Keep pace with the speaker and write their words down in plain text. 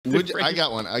I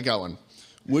got one. I got one.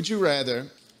 Would you rather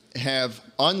have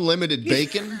unlimited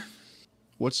bacon?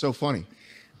 What's so funny?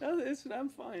 I'm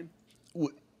fine.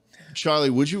 Charlie,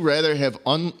 would you rather have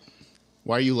Why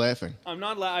are you laughing? I'm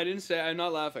not. I didn't say. I'm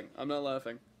not laughing. I'm not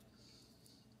laughing.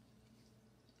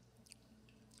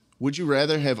 Would you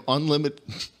rather have unlimited?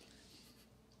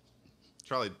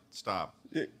 Charlie, stop.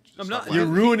 I'm not. You're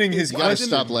ruining his. You gotta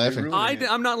stop laughing.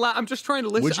 I'm not. I'm just trying to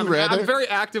listen. Would you rather? I'm a very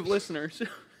active listener. So.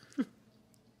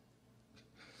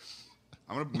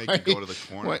 I'm gonna make you go to the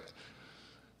corner. What?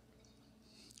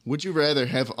 Would you rather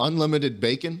have unlimited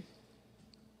bacon,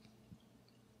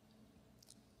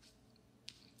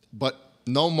 but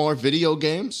no more video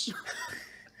games?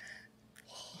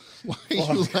 Why are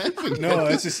you laughing? No,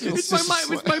 it's just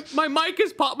my mic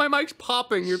is pop. My mic's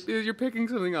popping. You're picking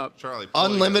something up. Charlie,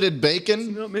 unlimited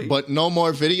bacon, but no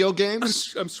more video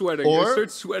games. I'm sweating. Or I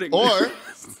start sweating.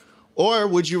 Or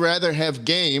would you rather have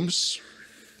games,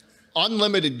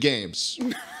 unlimited games,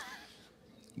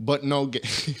 but no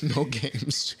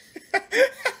games?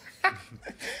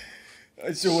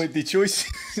 So wait, the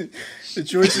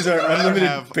choices are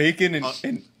unlimited bacon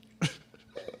and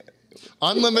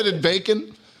unlimited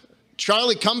bacon.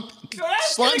 Charlie, come.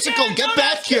 Slimecicle, get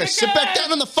back here. Sit back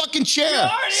down in the fucking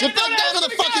chair. Sit back down in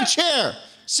the fucking chair.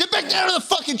 Sit back down in the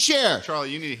fucking chair.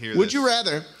 Charlie, you need to hear this. Would you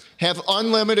rather have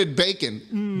unlimited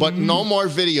bacon, but no more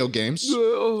video games,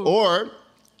 or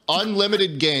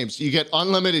unlimited games? You get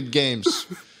unlimited games.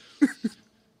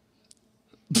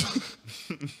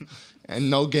 And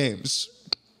no games.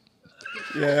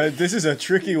 Yeah, this is a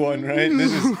tricky one, right?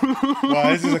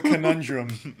 This is a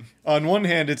conundrum. On one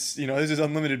hand, it's, this is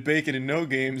unlimited bacon and no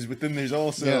games, but then there's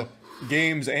also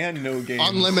games and no games.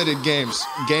 Unlimited games.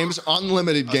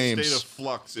 Unlimited games. A state of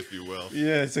flux, if you will.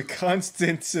 Yeah, it's a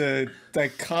constant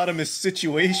dichotomous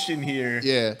situation here.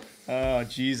 Yeah. Oh,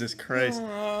 Jesus Christ.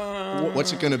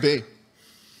 What's it going to be?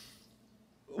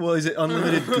 Well, is it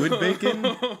unlimited good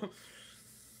bacon?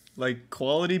 Like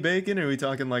quality bacon, or are we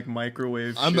talking like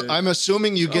microwave shit? I'm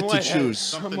assuming you get to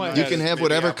choose. You can have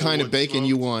whatever kind of bacon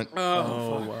you want.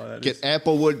 Oh, wow. Get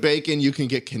Applewood bacon. You can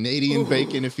get Canadian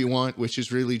bacon if you want, which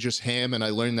is really just ham, and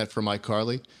I learned that from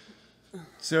iCarly.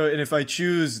 So, and if I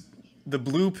choose the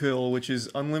blue pill, which is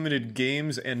unlimited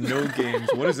games and no games,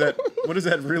 what does that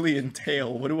really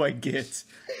entail? What do I get?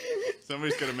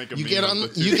 Somebody's gonna make a You get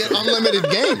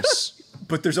unlimited games.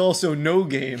 But there's also no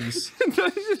games.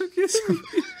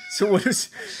 So what is?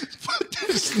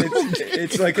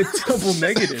 It's like a double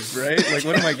negative, right? Like,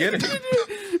 what am I getting?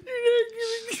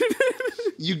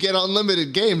 You get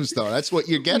unlimited games, though. That's what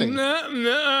you're getting.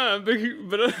 But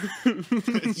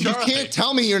you can't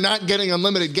tell me you're not getting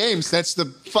unlimited games. That's the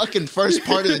fucking first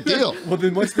part of the deal. Well,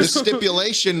 then what's the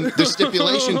stipulation? The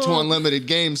stipulation to unlimited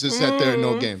games is that there are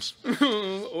no games.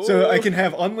 So I can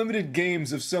have unlimited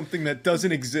games of something that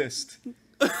doesn't exist.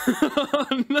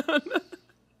 No.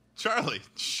 Charlie,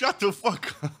 shut the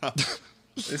fuck up.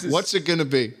 What's it gonna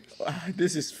be?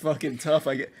 This is fucking tough.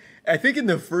 I think in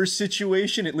the first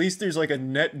situation, at least there's like a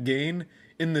net gain.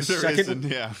 In the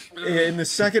second, in the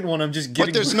second one, I'm just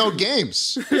getting. But there's no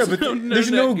games. Yeah, but there's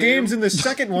no games in the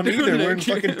second one either. We're in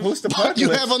fucking post-apocalypse.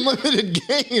 You have unlimited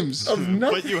games.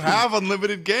 But you have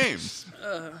unlimited games.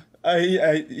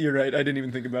 You're right. I didn't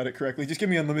even think about it correctly. Just give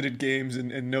me unlimited games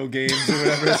and no games or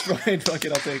whatever. It's fine. Fuck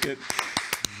it. I'll take it.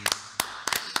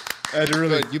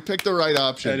 Good. You picked the right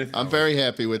option. I'm very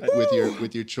happy with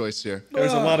your choice here.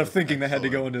 There's a lot of thinking that had to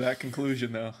go into that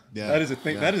conclusion, though. Yeah, that is a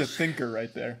That is a thinker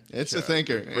right there. It's a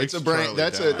thinker. It's a brain.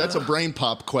 That's a brain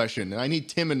pop question. I need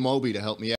Tim and Moby to help me out.